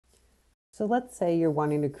So let's say you're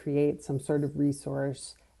wanting to create some sort of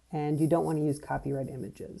resource and you don't want to use copyright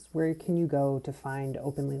images. Where can you go to find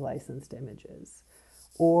openly licensed images?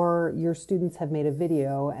 Or your students have made a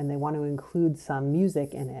video and they want to include some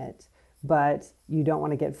music in it, but you don't want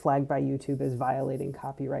to get flagged by YouTube as violating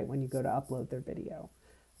copyright when you go to upload their video.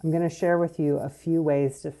 I'm going to share with you a few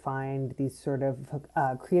ways to find these sort of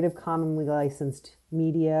Creative Commons licensed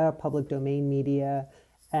media, public domain media,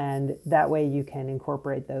 and that way you can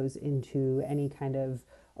incorporate those into any kind of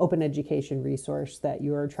open education resource that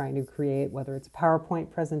you are trying to create, whether it's a PowerPoint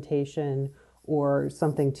presentation or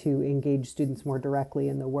something to engage students more directly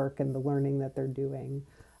in the work and the learning that they're doing.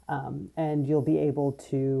 And you'll be able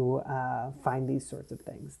to find these sorts of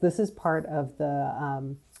things. This is part of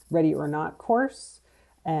the Ready or Not course,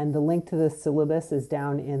 and the link to the syllabus is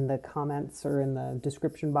down in the comments or in the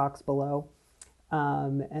description box below.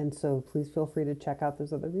 And so please feel free to check out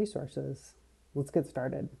those other resources. Let's get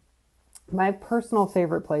started. My personal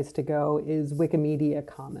favorite place to go is Wikimedia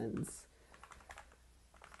Commons.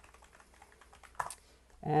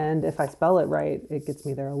 And if I spell it right, it gets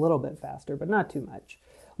me there a little bit faster, but not too much.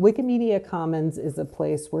 Wikimedia Commons is a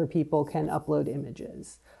place where people can upload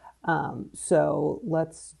images. So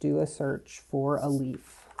let's do a search for a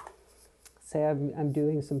leaf. Say I'm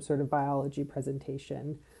doing some sort of biology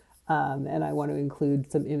presentation, and I want to include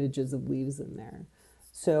some images of leaves in there.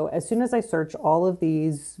 So as soon as I search, all of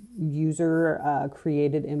these user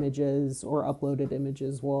created images or uploaded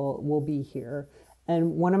images will be here.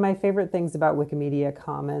 And one of my favorite things about Wikimedia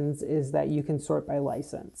Commons is that you can sort by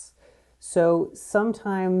license. So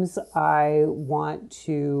sometimes I want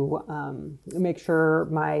to make sure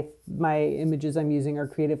my images I'm using are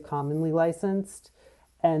Creative Commons licensed.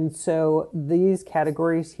 And so these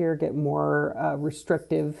categories here get more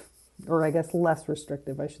restrictive, or I guess less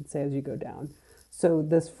restrictive, I should say, as you go down. So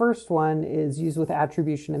this first one is used with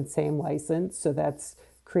attribution and same license. So that's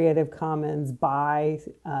Creative Commons by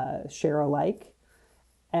share alike.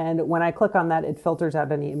 And when I click on that, it filters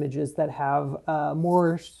out any images that have a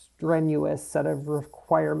more strenuous set of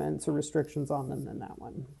requirements or restrictions on them than that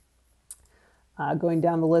one. Going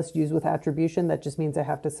down the list, used with attribution, that just means I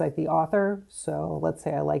have to cite the author. So let's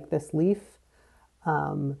say I like this leaf.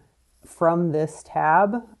 From this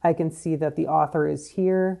tab, I can see that the author is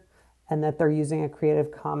here and that they're using a Creative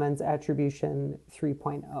Commons Attribution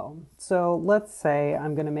 3.0. So let's say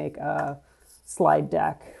I'm going to make a slide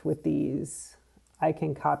deck with these. I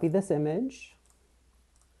can copy this image,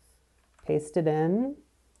 paste it in.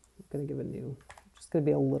 I'm going to give a new, just going to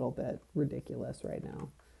be a little bit ridiculous right now.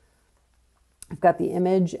 I've got the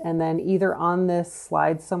image, and then either on this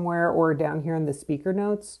slide somewhere or down here in the speaker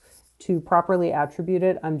notes, to properly attribute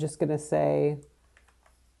it, I'm just going to say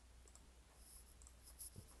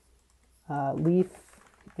leaf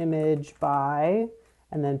image by,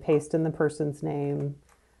 and then paste in the person's name,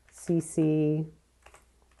 cc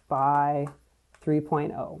by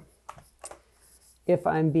 3.0. If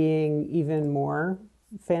I'm being even more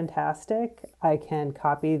fantastic, I can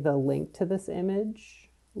copy the link to this image.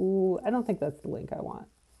 Ooh, I don't think that's the link I want.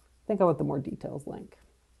 I think I want the more details link.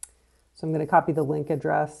 So I'm going to copy the link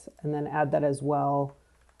address and then add that as well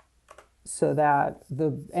so that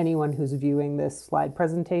anyone who's viewing this slide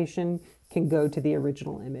presentation can go to the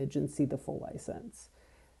original image and see the full license.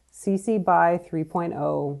 CC BY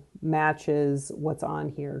 3.0 matches what's on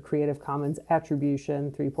here, Creative Commons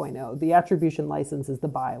Attribution 3.0. The attribution license is the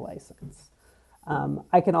BY license.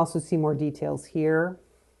 I can also see more details here.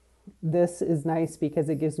 This is nice because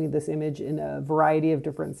it gives me this image in a variety of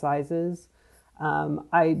different sizes.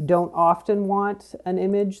 I don't often want an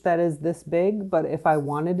image that is this big, but if I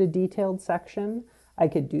wanted a detailed section, I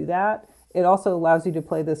could do that. It also allows you to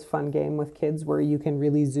play this fun game with kids where you can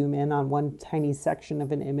really zoom in on one tiny section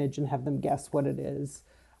of an image and have them guess what it is,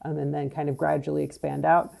 and then kind of gradually expand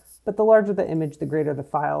out. But the larger the image, the greater the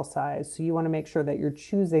file size. So you want to make sure that you're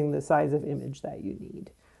choosing the size of image that you need.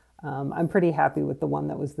 I'm pretty happy with the one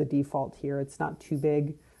that was the default here. It's not too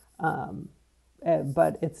big,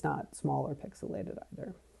 but it's not small or pixelated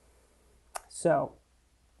either. So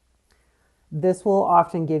this will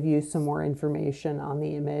often give you some more information on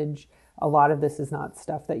the image. A lot of this is not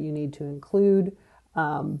stuff that you need to include,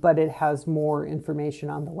 but it has more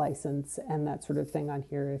information on the license and that sort of thing on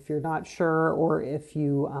here if you're not sure or if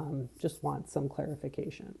you just want some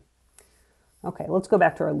clarification. Okay, let's go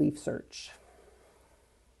back to our leaf search.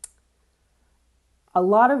 A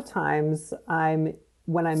lot of times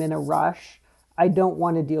when I'm in a rush, I don't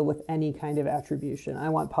want to deal with any kind of attribution. I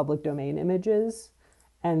want public domain images.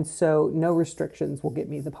 And so no restrictions will get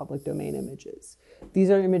me the public domain images. These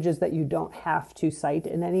are images that you don't have to cite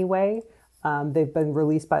in any way. They've been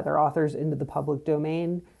released by their authors into the public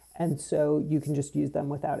domain. And so you can just use them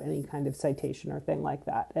without any kind of citation or thing like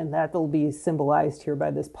that. And that will be symbolized here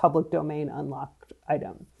by this public domain unlocked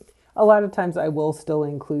item. A lot of times I will still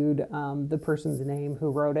include the person's name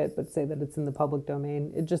who wrote it, but say that it's in the public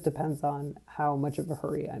domain. It just depends on how much of a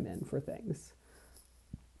hurry I'm in for things.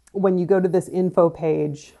 When you go to this info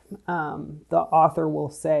page, the author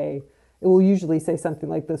will say, it will usually say something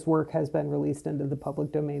like, this work has been released into the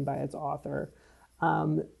public domain by its author.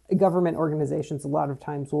 Government organizations a lot of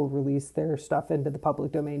times will release their stuff into the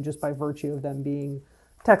public domain just by virtue of them being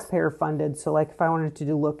taxpayer funded. So like if I wanted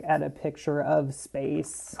to look at a picture of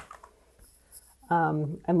space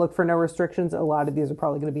and look for no restrictions, a lot of these are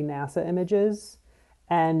probably going to be NASA images.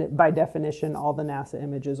 And by definition, all the NASA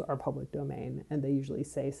images are public domain, and they usually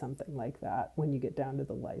say something like that when you get down to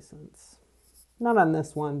the license. Not on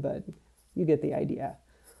this one, but you get the idea.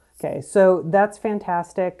 Okay, so that's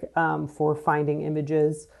fantastic for finding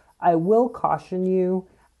images. I will caution you,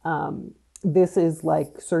 this is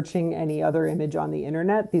like searching any other image on the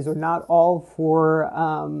internet. These are not all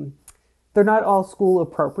they're not all school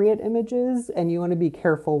appropriate images, and you want to be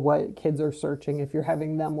careful what kids are searching if you're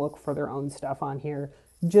having them look for their own stuff on here,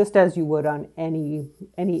 just as you would on any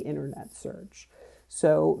internet search.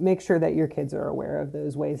 So make sure that your kids are aware of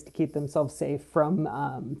those ways to keep themselves safe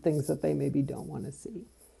from things that they maybe don't want to see.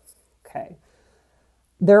 Okay.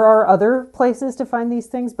 There are other places to find these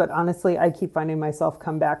things, but honestly, I keep finding myself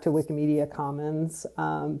come back to Wikimedia Commons.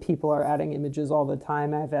 People are adding images all the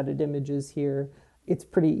time. I've added images here. It's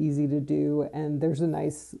pretty easy to do, and there's a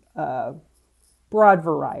nice broad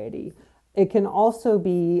variety. It can also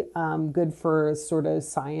be good for sort of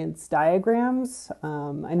science diagrams.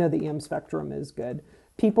 I know the EM Spectrum is good.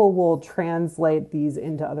 People will translate these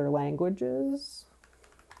into other languages.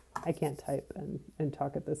 I can't type and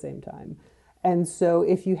talk at the same time. And so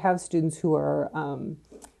if you have students who are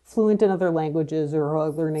fluent in other languages or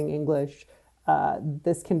are learning English,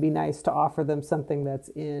 this can be nice to offer them something that's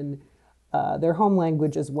in their home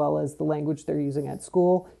language as well as the language they're using at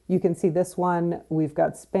school. You can see this one. We've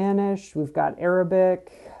got Spanish, we've got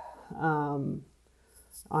Arabic.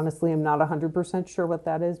 Honestly, I'm not 100% sure what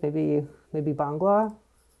that is. Maybe Bangla.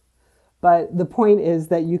 But the point is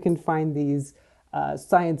that you can find these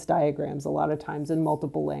science diagrams a lot of times in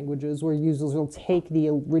multiple languages where users will take the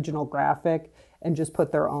original graphic and just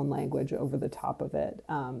put their own language over the top of it.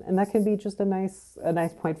 And that can be just a nice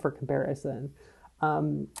point for comparison.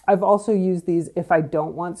 I've also used these if I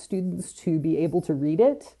don't want students to be able to read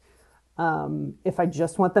it. If I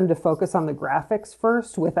just want them to focus on the graphics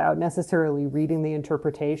first without necessarily reading the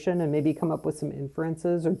interpretation and maybe come up with some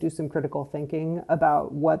inferences or do some critical thinking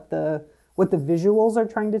about what the visuals are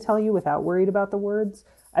trying to tell you without worried about the words,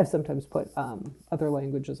 I've sometimes put other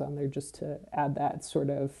languages on there just to add that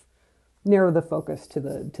sort of narrow the focus to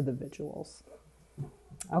the visuals.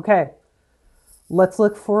 Okay, let's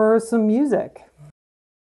look for some music.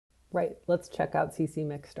 Right, let's check out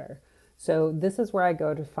ccMixter. So this is where I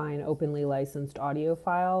go to find openly licensed audio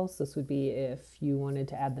files. This would be if you wanted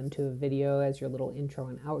to add them to a video as your little intro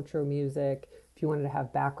and outro music, if you wanted to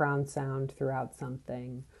have background sound throughout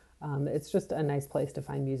something. It's just a nice place to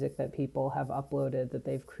find music that people have uploaded, that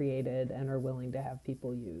they've created and are willing to have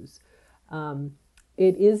people use.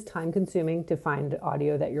 It is time consuming to find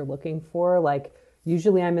audio that you're looking for. Like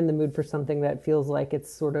usually I'm in the mood for something that feels like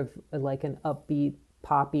it's sort of like an upbeat,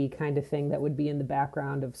 poppy kind of thing that would be in the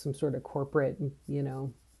background of some sort of corporate,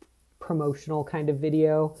 promotional kind of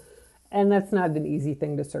video. And that's not an easy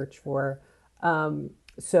thing to search for.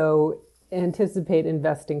 So anticipate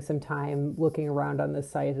investing some time looking around on the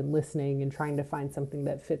site and listening and trying to find something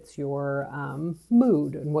that fits your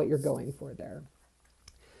mood and what you're going for there.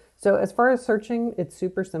 So as far as searching, it's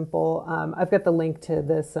super simple. I've got the link to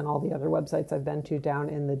this and all the other websites I've been to down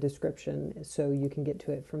in the description, so you can get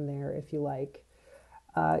to it from there if you like.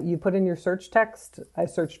 You put in your search text. I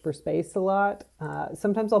searched for space a lot.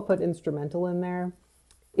 Sometimes I'll put instrumental in there.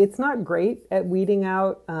 It's not great at weeding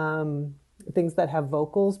out things that have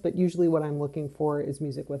vocals, but usually what I'm looking for is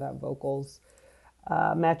music without vocals.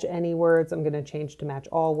 Match any words. I'm going to change to match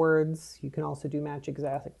all words. You can also do match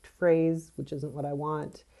exact phrase, which isn't what I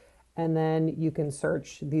want. And then you can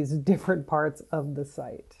search these different parts of the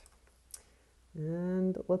site.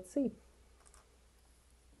 And let's see.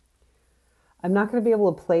 I'm not going to be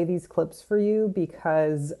able to play these clips for you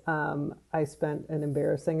because I spent an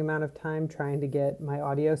embarrassing amount of time trying to get my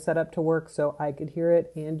audio set up to work so I could hear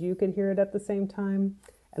it and you could hear it at the same time.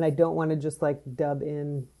 And I don't want to just like dub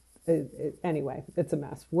in. Anyway, it's a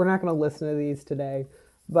mess. We're not going to listen to these today,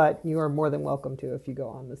 but you are more than welcome to if you go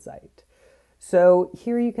on the site. So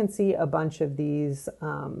here you can see a bunch of these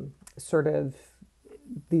sort of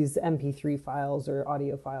these MP3 files or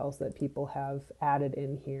audio files that people have added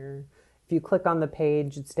in here. If you click on the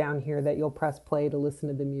page, it's down here that you'll press play to listen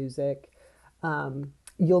to the music.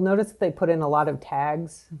 You'll notice that they put in a lot of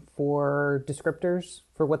tags for descriptors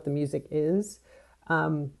for what the music is.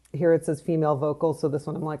 Here it says female vocal, so this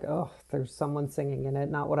one I'm like, oh, there's someone singing in it,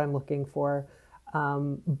 not what I'm looking for.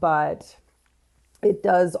 But it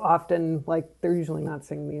does often, like, they're usually not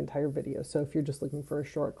singing the entire video, so if you're just looking for a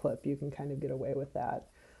short clip, you can kind of get away with that.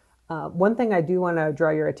 One thing I do want to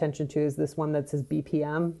draw your attention to is this one that says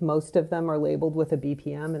BPM. Most of them are labeled with a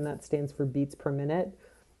BPM, and that stands for beats per minute.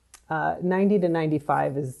 90 to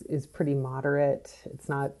 95 is pretty moderate. It's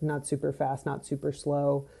not super fast, not super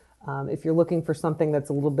slow. If you're looking for something that's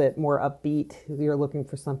a little bit more upbeat, you're looking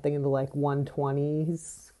for something in the like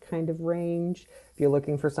 120s kind of range. If you're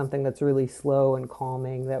looking for something that's really slow and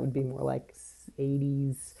calming, that would be more like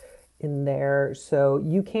 80s in there. So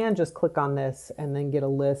you can just click on this and then get a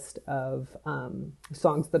list of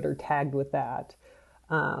songs that are tagged with that.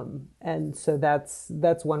 And so that's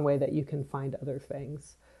one way that you can find other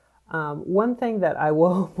things. One thing that I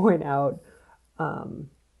will point out,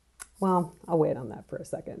 well, I'll wait on that for a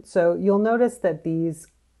second. So you'll notice that these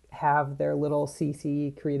have their little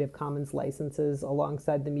CC Creative Commons licenses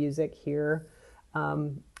alongside the music here.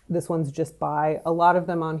 This one's just by. A lot of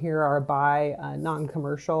them on here are by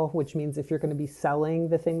non-commercial, which means if you're going to be selling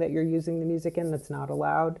the thing that you're using the music in, that's not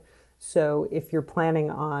allowed. So if you're planning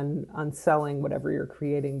on selling whatever you're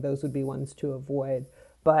creating, those would be ones to avoid.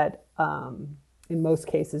 But in most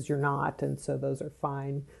cases, you're not, and so those are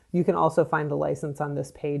fine. You can also find the license on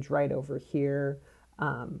this page right over here.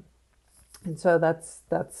 And so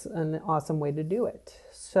that's an awesome way to do it.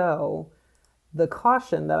 So the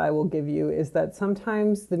caution that I will give you is that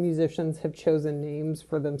sometimes the musicians have chosen names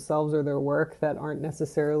for themselves or their work that aren't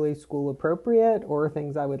necessarily school appropriate or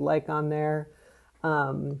things I would like on there.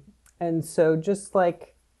 And so just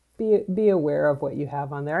like be aware of what you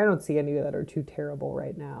have on there. I don't see any that are too terrible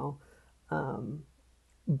right now.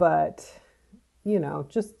 But you know,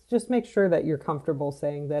 just make sure that you're comfortable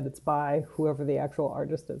saying that it's by whoever the actual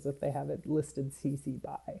artist is if they have it listed CC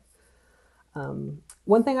by.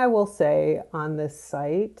 One thing I will say on this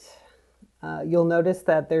site, you'll notice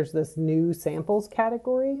that there's this new samples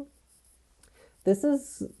category. This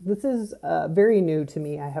is very new to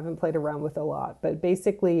me. I haven't played around with a lot, but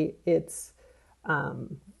basically it's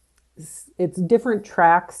different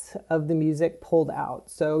tracks of the music pulled out.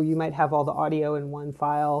 So you might have all the audio in one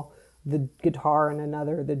file, the guitar in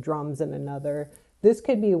another, the drums in another. This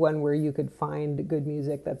could be one where you could find good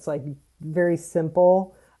music that's like very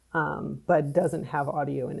simple, but doesn't have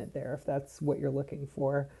audio in it there, if that's what you're looking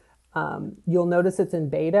for. You'll notice it's in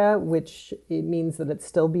beta, which it means that it's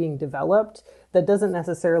still being developed. That doesn't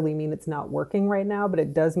necessarily mean it's not working right now, but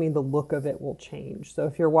it does mean the look of it will change. So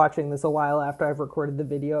if you're watching this a while after I've recorded the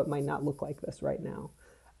video, it might not look like this right now.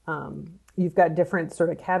 You've got different sort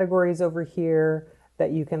of categories over here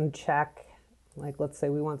that you can check. Like, let's say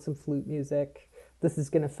we want some flute music. This is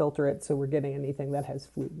going to filter it so we're getting anything that has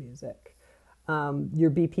flute music. Your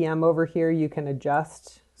BPM over here you can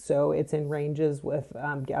adjust, so it's in ranges with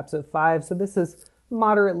gaps of 5. So this is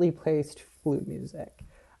moderately placed flute music.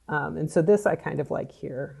 And so this I kind of like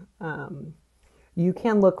here. You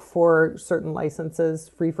can look for certain licenses,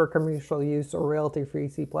 free for commercial use or royalty-free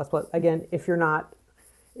C++. Again, if you're not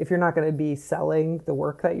going to be selling the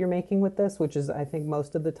work that you're making with this, which is, I think,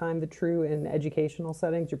 most of the time the true in educational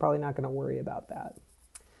settings, you're probably not going to worry about that.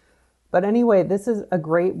 But anyway, this is a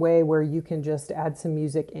great way where you can just add some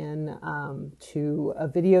music in to a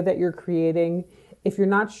video that you're creating. If you're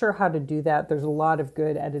not sure how to do that, there's a lot of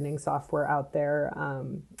good editing software out there,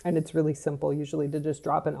 and it's really simple usually to just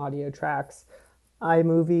drop in audio tracks.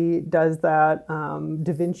 iMovie does that.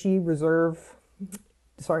 DaVinci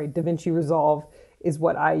Resolve is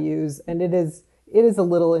what I use, and it is a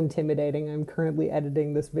little intimidating. I'm currently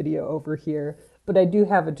editing this video over here, but I do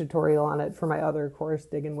have a tutorial on it for my other course,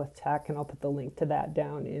 Digging with Tech, and I'll put the link to that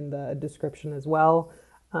down in the description as well.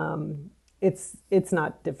 It's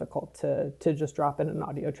not difficult to just drop in an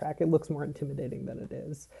audio track. It looks more intimidating than it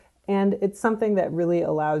is, and it's something that really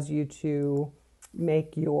allows you to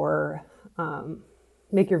make your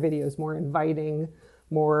videos more inviting,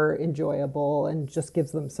 more enjoyable, and just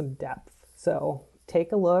gives them some depth. So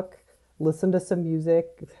take a look, listen to some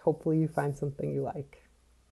music. Hopefully you find something you like.